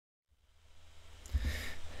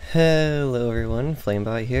Hello everyone,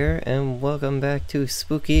 Flamebot here, and welcome back to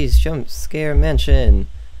Spooky's Jump Scare Mansion.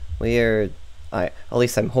 At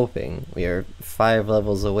least I'm hoping, we are 5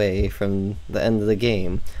 levels away from the end of the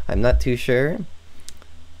game. I'm not too sure.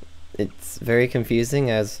 It's very confusing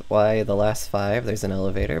as why the last 5 there's an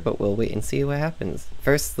elevator, but we'll wait and see what happens.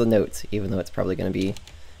 First, the notes, even though it's probably going to be,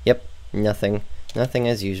 yep, nothing. Nothing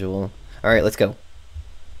as usual. Alright, let's go.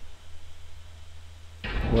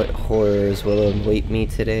 What horrors will await me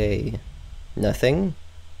today? Nothing?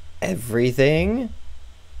 Everything?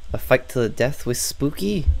 A fight to the death with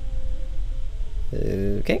Spooky?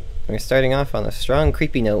 Okay, we're starting off on a strong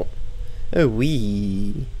creepy note. Oh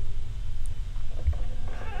wee.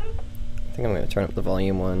 I think I'm gonna turn up the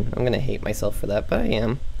volume one. I'm gonna hate myself for that, but I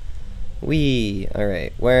am. Wee.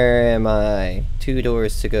 Alright, where am I? 2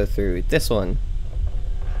 doors to go through. This one.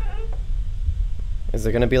 Is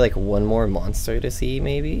there gonna be like one more monster to see,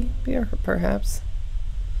 maybe? Perhaps?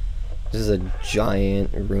 This is a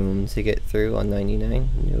giant room to get through on 99.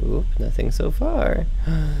 Nope, nothing so far.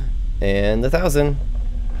 And 1,000.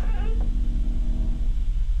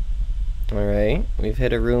 Alright, we've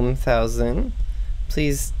hit a room 1,000.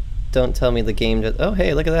 Please don't tell me the game just— oh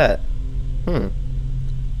hey, look at that.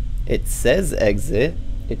 It says exit.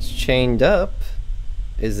 It's chained up.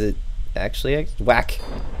 Is it actually whack?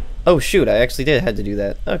 Oh shoot, I actually had to do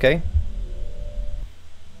that. Okay.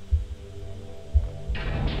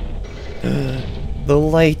 The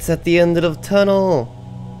lights at the end of the tunnel!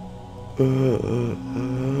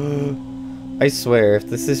 I swear, if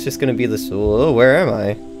this is just gonna be this— oh, where am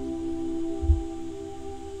I?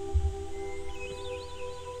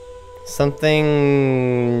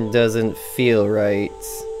 Something doesn't feel right.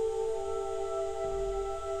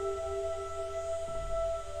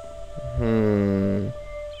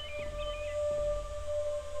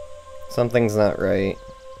 Something's not right.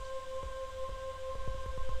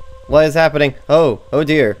 What is happening? Oh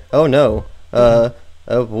dear. Oh no.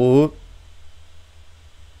 Whoop.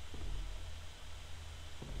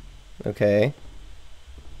 Okay.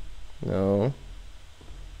 No.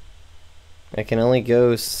 I can only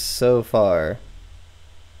go so far.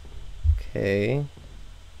 Okay.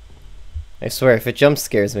 I swear, if it jump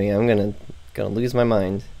scares me, I'm gonna lose my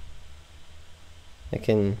mind. I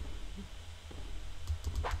can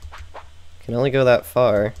only go that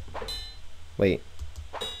far. Wait.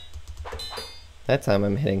 That time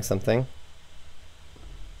I'm hitting something.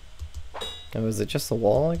 Oh, is it just the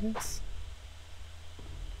wall, I guess?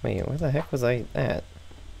 Wait, where the heck was I at?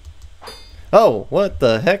 Oh, what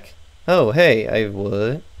the heck? Oh, hey, I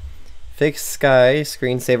would. Fixed sky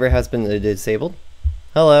screensaver has been disabled.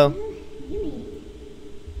 Hello.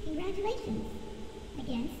 Congratulations, I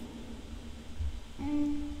guess.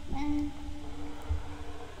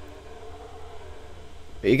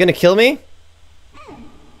 Are you gonna kill me? Oh.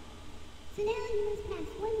 So now you must pass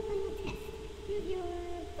one final test. Prove your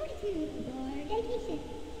fortitude or dedication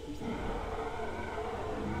or something.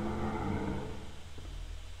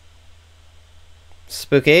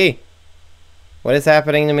 Spooky? What is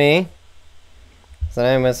happening to me? So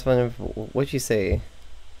I must wonder, what'd you say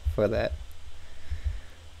for that?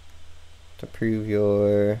 To prove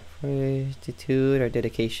your fortitude or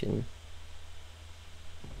dedication.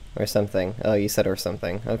 Or something. Oh, you said or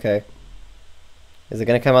something. Okay. Is it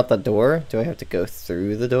gonna come out the door? Do I have to go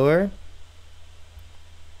through the door?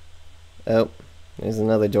 Oh, there's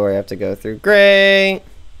another door I have to go through. Great!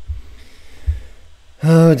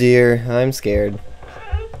 Oh dear, I'm scared.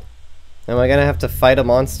 Am I gonna have to fight a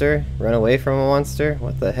monster? Run away from a monster?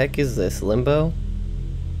 What the heck is this? Limbo?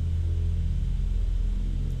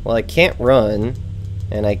 Well, I can't run,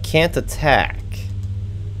 and I can't attack.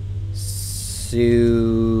 So,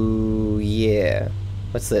 yeah.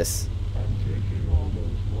 What's this?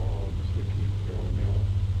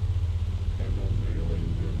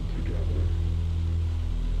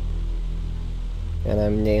 And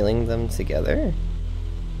I'm nailing them together?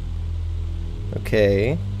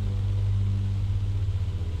 Okay.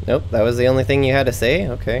 Nope, that was the only thing you had to say?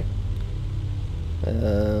 Okay.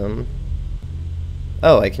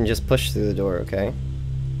 Oh, I can just push through the door, okay.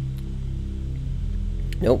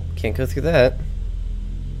 Nope, can't go through that.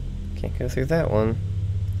 Can't go through that one.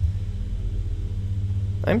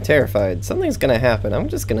 I'm terrified. Something's gonna happen. I'm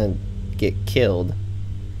just gonna get killed.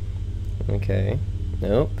 Okay.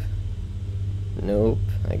 Nope. Nope.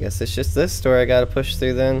 I guess it's just this door I gotta push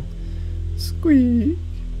through then. Squeak!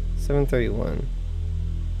 731.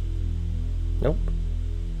 Nope.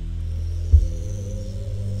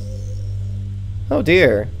 Oh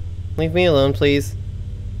dear. Leave me alone, please.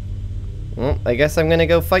 Well, I guess I'm gonna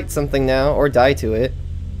go fight something now, or die to it.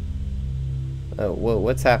 Oh, whoa,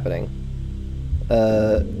 what's happening?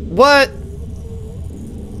 What?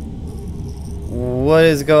 What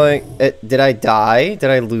is going... did I die? Did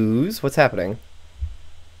I lose? What's happening?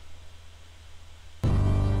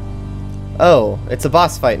 Oh, it's a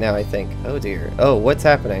boss fight now, I think. Oh dear. Oh, what's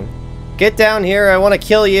happening? Get down here, I want to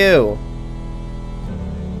kill you!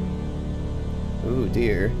 Ooh,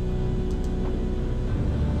 dear.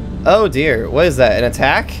 Oh dear, what is that, an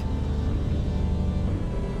attack?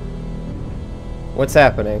 What's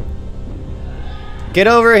happening? Get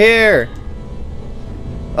over here!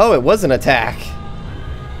 Oh, it was an attack.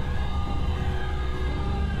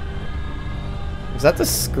 Is that the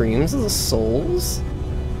screams of the souls?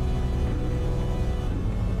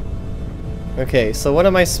 Okay, so what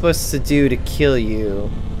am I supposed to do to kill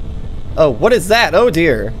you? Oh, what is that? Oh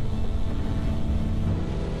dear.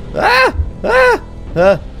 Ah!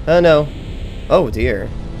 Ah! Oh no. Oh dear.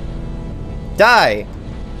 Die!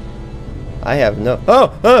 I have no...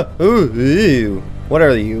 Oh! Ooh! Ew. What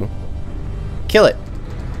are you? Kill it.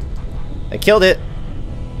 I killed it.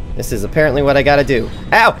 This is apparently what I gotta do.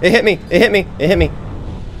 Ow! It hit me! It hit me! It hit me!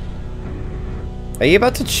 Are you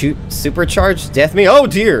about to shoot supercharged death me? Oh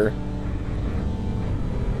dear!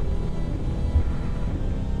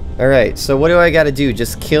 Alright, so what do I gotta do?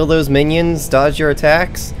 Just kill those minions? Dodge your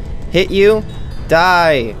attacks? Hit you?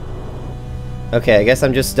 Die! Okay, I guess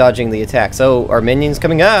I'm just dodging the attacks. Oh, are minions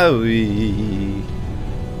coming out?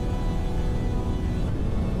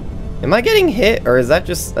 Am I getting hit, or is that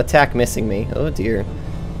just attack missing me? Oh dear.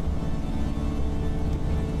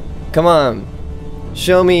 Come on.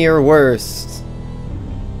 Show me your worst.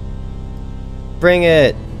 Bring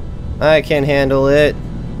it. I can handle it.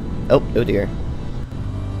 Oh, oh dear.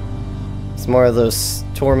 It's more of those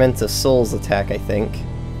Torment of Souls attack, I think.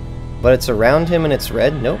 But it's around him and it's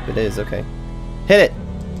red? Nope, it is. Okay. Hit it!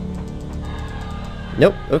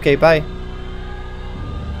 Nope. Okay, bye.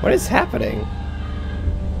 What is happening?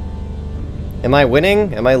 Am I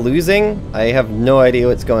winning? Am I losing? I have no idea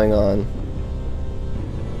what's going on.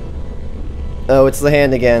 Oh, it's the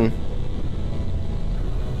hand again.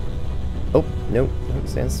 Oh, nope. Don't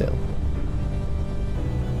stand still.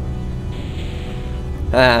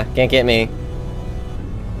 Ah, can't get me.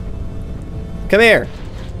 Come here!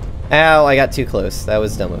 Ow, I got too close. That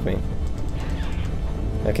was dumb of me.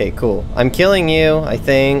 Okay, cool. I'm killing you, I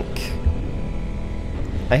think.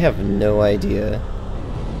 I have no idea.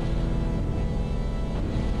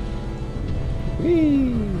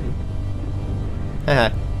 Whee!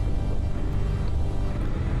 Haha.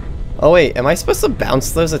 Oh wait, am I supposed to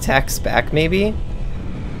bounce those attacks back, maybe?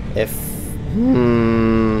 If...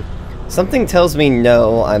 Something tells me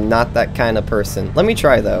no, I'm not that kind of person. Let me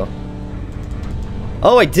try, though.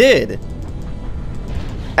 Oh, I did!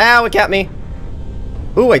 Ow, it got me!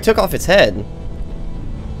 Ooh, I took off its head.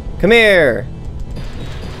 Come here!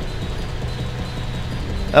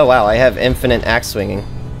 Oh wow, I have infinite axe swinging.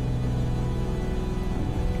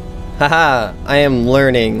 Haha, I am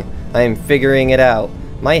learning. I am figuring it out.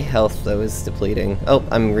 My health, though, is depleting. Oh,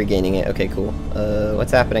 I'm regaining it. Okay, cool.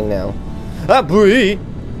 What's happening now? Ah, boy!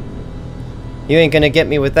 You ain't gonna get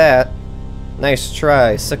me with that. Nice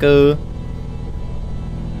try, sucko.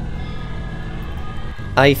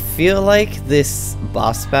 I feel like this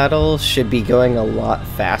boss battle should be going a lot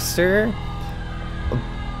faster,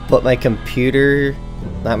 but my computer,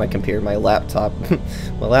 not my computer, my laptop,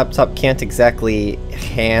 my laptop can't exactly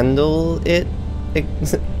handle it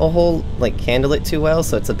handle it too well,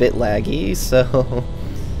 so it's a bit laggy, so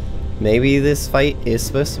maybe this fight is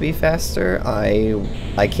supposed to be faster.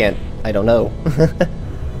 I can't, I don't know.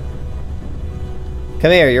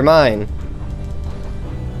 Come here, you're mine.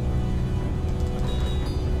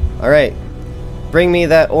 Alright. Bring me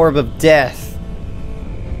that orb of death.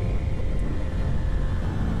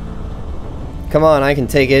 Come on, I can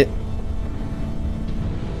take it.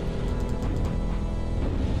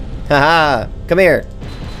 Haha! Come here!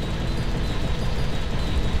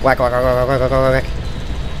 Whack, whack, whack, whack, whack, whack, whack, whack.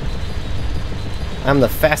 I'm the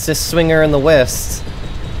fastest swinger in the West.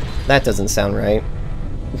 That doesn't sound right.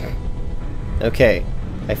 Okay.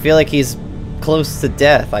 I feel like he's close to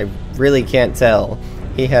death. I really can't tell.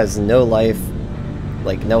 He has no life,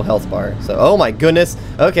 like no health bar. So, oh my goodness.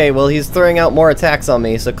 Okay, well he's throwing out more attacks on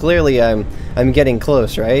me, so clearly I'm getting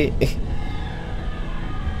close, right?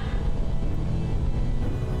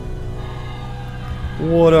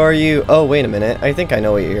 What are you? Oh, wait a minute. I think I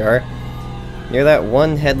know what you are. You're that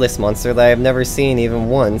one headless monster that I've never seen even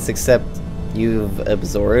once, except you've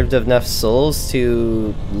absorbed enough souls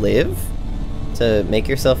to live? To make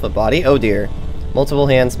yourself a body? Oh dear. Multiple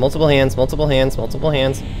hands, multiple hands, multiple hands, multiple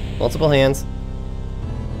hands, multiple hands.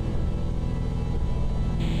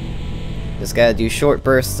 Just gotta do short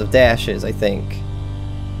bursts of dashes, I think.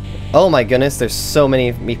 Oh my goodness, there's so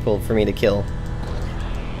many people for me to kill.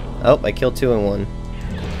 Oh, I killed 2 in 1.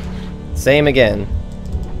 Same again.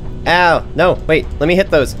 Ow! No, wait, let me hit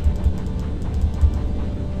those.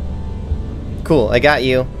 Cool, I got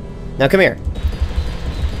you. Now come here.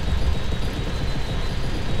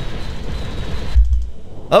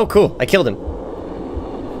 Oh, cool, I killed him.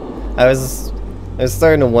 I was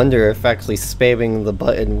starting to wonder if actually spamming the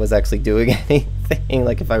button was actually doing anything,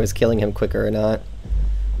 like if I was killing him quicker or not.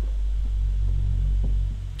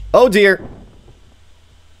 Oh dear!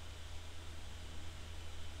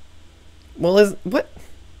 Well, what?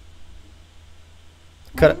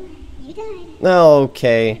 Well, you died. Oh, In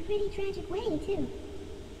okay. a pretty tragic way, too.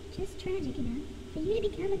 Just tragic enough for you to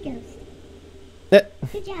become a ghost.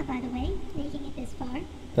 Good job, by the way, making it this far.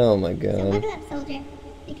 Oh my So god. buckle up, soldier,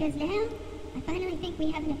 because now I finally think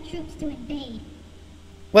we have enough troops to invade.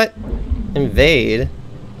 What? Invade?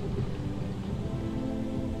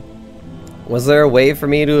 Was there a way for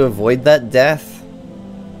me to avoid that death?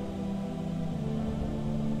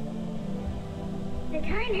 The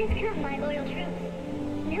time has come, my loyal troops.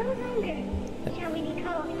 No longer shall we be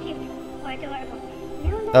called cute or adorable. No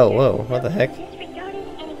longer Oh, whoa, what the shall heck? we be disregarded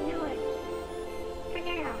and ignored. For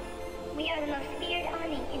now, we are the most feared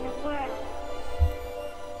army in the world.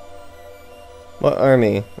 What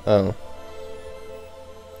army? Oh.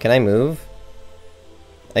 Can I move?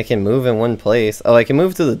 I can move in one place. Oh, I can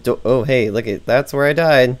move to the door. Oh, hey, look at that's where I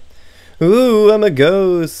died. Ooh, I'm a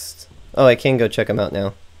ghost. Oh, I can go check them out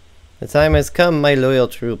now. The time has come, my loyal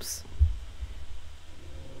troops.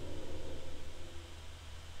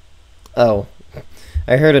 Oh,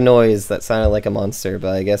 I heard a noise that sounded like a monster,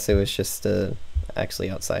 but I guess it was just actually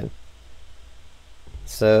outside.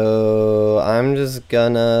 So I'm just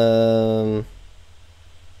gonna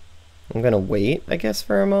wait, I guess,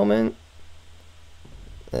 for a moment.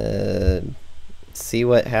 See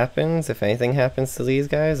what happens, if anything happens to these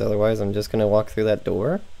guys. Otherwise, I'm just gonna walk through that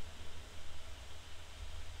door.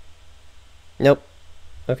 Nope.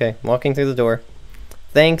 Okay, walking through the door.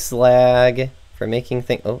 Thanks, lag, for making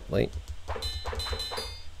things. Oh, wait.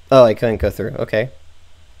 Oh, I couldn't go through. Okay.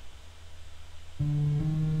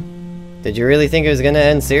 Did you really think it was gonna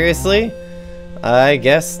end seriously? I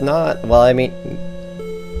guess not. Well, I mean,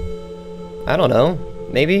 I don't know.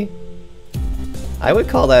 Maybe? I would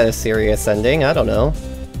call that a serious ending. I don't know.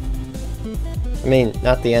 I mean,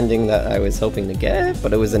 not the ending that I was hoping to get,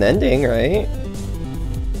 but it was an ending, right?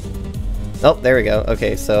 Oh, there we go.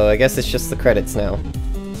 Okay, so I guess it's just the credits now.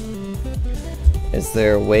 Is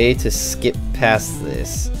there a way to skip past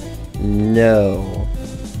this? No.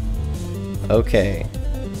 Okay.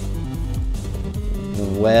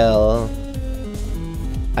 Well,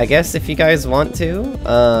 I guess if you guys want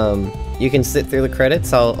to, you can sit through the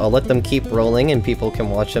credits. I'll let them keep rolling and people can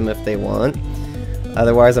watch them if they want.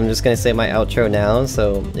 Otherwise, I'm just gonna say my outro now,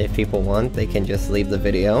 so if people want, they can just leave the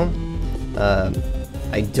video.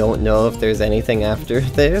 I don't know if there's anything after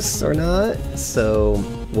this or not, so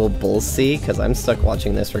we'll both see, because I'm stuck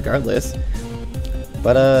watching this regardless.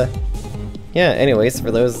 But, yeah, anyways,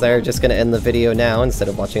 for those that are just gonna end the video now instead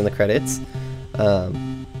of watching the credits,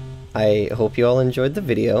 I hope you all enjoyed the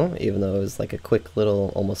video, even though it was like a quick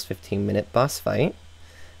little, almost 15-minute boss fight.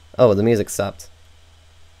 Oh, the music stopped.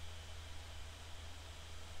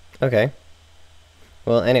 Okay.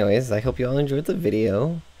 Well, anyways, I hope you all enjoyed the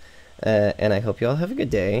video, and I hope you all have a good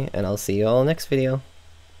day, and I'll see you all next video.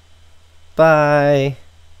 Bye!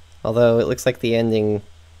 Although, it looks like the ending...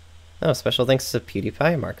 Oh, special thanks to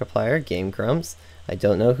PewDiePie, Markiplier, Game Grumps. I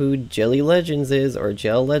don't know who Jelly Legends is, or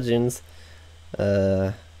Gel Legends.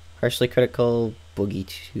 Harshly Critical,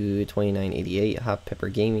 Boogie2, 2988, Hot Pepper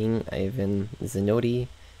Gaming, Ivan Zenotti,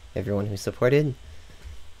 everyone who supported.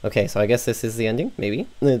 Okay, so I guess this is the ending, maybe?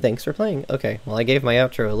 Thanks for playing. Okay, well I gave my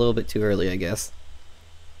outro a little bit too early, I guess.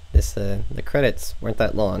 The credits weren't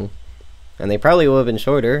that long. And they probably would have been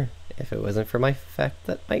shorter if it wasn't for my fact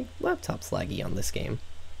that my laptop's laggy on this game.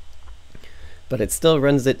 But it still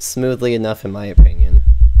runs it smoothly enough in my opinion.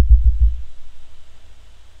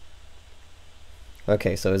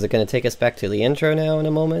 Okay, so is it going to take us back to the intro now in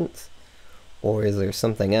a moment? Or is there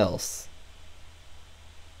something else?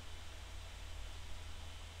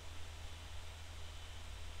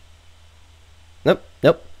 Nope,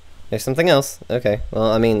 nope. There's something else. Okay,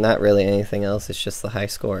 well, I mean, not really anything else. It's just the high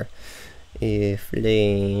score.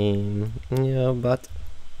 Flame... Yeah, but...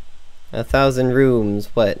 1,000 rooms.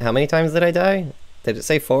 What? How many times did I die? Did it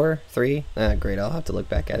say 4? 3? Ah, great. I'll have to look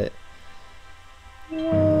back at it.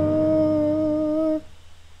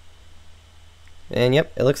 And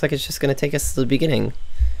yep, it looks like it's just going to take us to the beginning.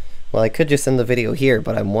 Well, I could just end the video here,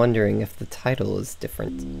 but I'm wondering if the title is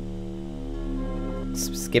different.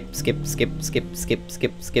 Skip, skip, skip, skip, skip,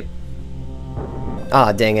 skip, skip.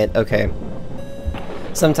 Ah, dang it, okay.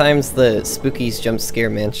 Sometimes the Spooky's Jump Scare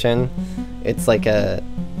Mansion, it's like a...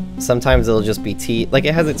 Sometimes it'll just be teeth. Like,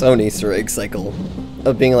 it has its own Easter egg cycle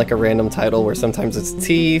of being like a random title where sometimes it's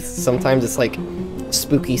teeth, sometimes it's like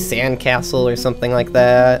Spooky Sandcastle or something like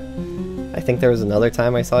that. I think there was another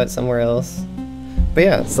time I saw it somewhere else. But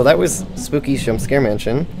yeah, so that was Spooky's Jump Scare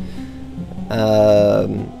Mansion.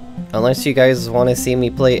 Unless you guys want to see me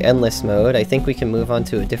play Endless Mode, I think we can move on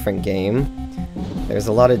to a different game. There's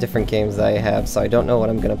a lot of different games that I have, so I don't know what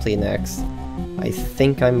I'm going to play next. I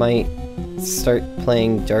think I might start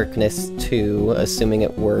playing Darkness 2, assuming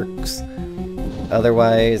it works.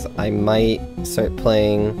 Otherwise, I might start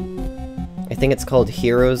playing... I think it's called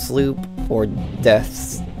Hero's Loop or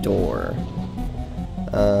Death's Door.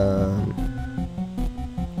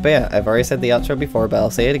 But yeah, I've already said the outro before, but I'll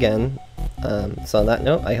say it again. So on that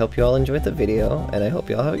note, I hope you all enjoyed the video, and I hope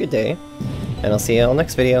you all have a good day. And I'll see you all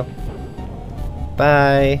next video.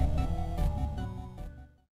 Bye!